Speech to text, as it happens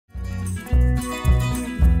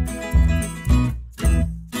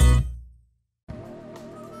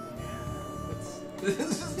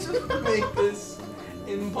make this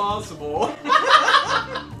impossible.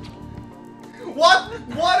 What?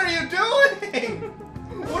 What are you doing?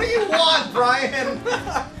 What do you want, Brian?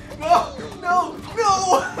 No! No!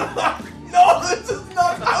 No! No! This is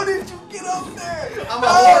not. How did you get up there? I'm a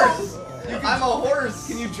horse. I'm a horse.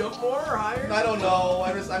 Can you jump more or higher? I don't know.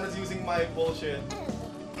 I'm just using my bullshit.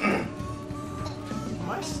 Am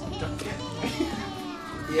I stuck yet?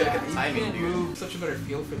 Yeah, You can't move. Such a better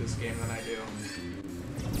feel for this game than I do.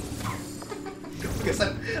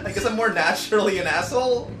 I guess I'm more naturally an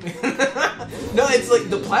asshole. No, it's like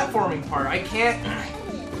the platforming part. I can't.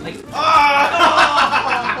 Like.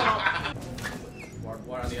 Ah! War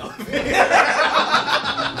on the elevator.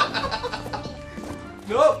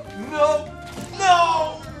 No! No!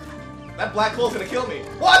 No! That black hole's gonna kill me.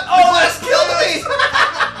 What? Oh, that's killed me!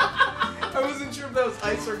 I wasn't sure if that was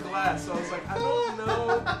ice or glass, so I was like, I don't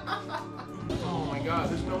know. Oh my god,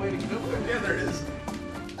 there's no way to get up there. Yeah, there is.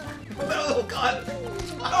 Oh god!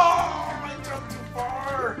 Oh, I jumped too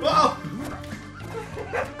far! Whoa!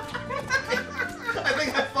 I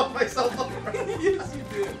think I fucked myself over. Yes, you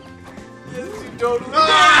did. Yes, you totally did.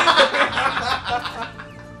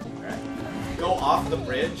 Go off the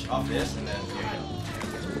bridge, off this, and then here you go.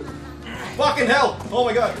 Fucking hell! Oh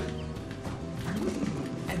my god!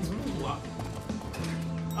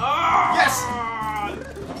 Ah! Yes!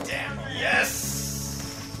 Damn it! Yes!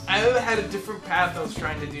 I had a different path I was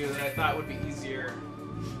trying to do that I thought would be easier.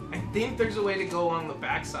 I think there's a way to go on the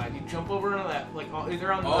backside. You jump over into that, like,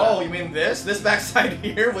 either on the... Oh, you mean this? This backside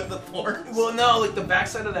here with the thorns? Well, no, like the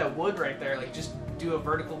backside of that wood right there. Like, just do a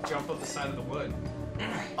vertical jump up the side of the wood.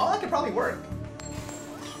 Oh, that could probably work.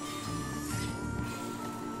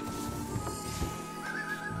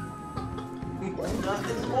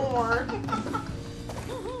 Nothing more.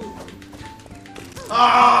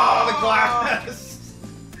 Ah, the glass!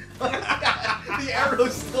 The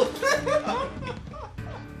arrow's still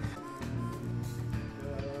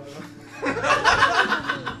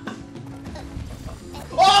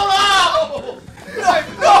Oh no!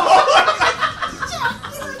 No!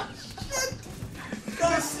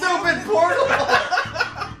 This stupid portal!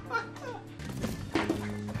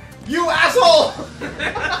 You asshole!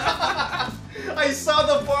 I saw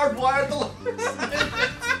the barbed wire at the last minute.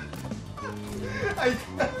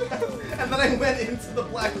 And then I went into the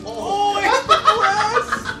black hole. Oh, I hit the glass!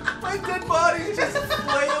 My dead body is just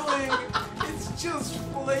flailing. It's just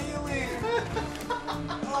flailing.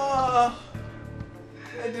 Oh,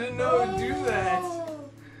 I didn't know it would do that.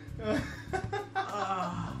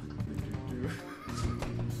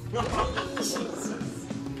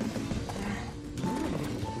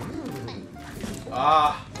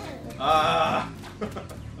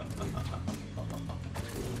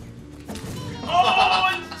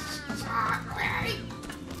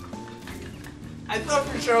 I thought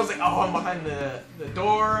for sure I was like, oh, I'm behind the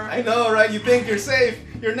door. I know, right? You think you're safe.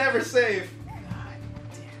 You're never safe.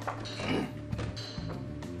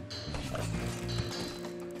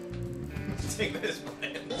 Take this,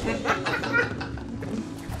 man.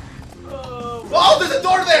 Oh, there's a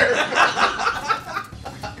door there!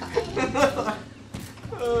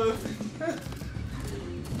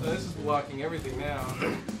 This is blocking everything now.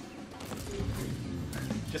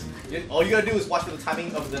 Just all you gotta do is watch for the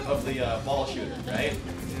timing of the ball shooter, right?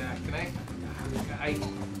 Yeah, can I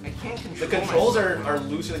can't control. The controls are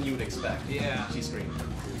looser than you would expect. Yeah. She screamed.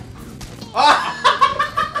 Ah!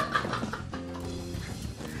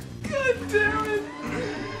 God damn it!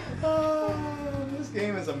 Oh, this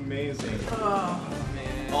game is amazing. Oh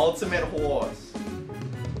man. Ultimate horse.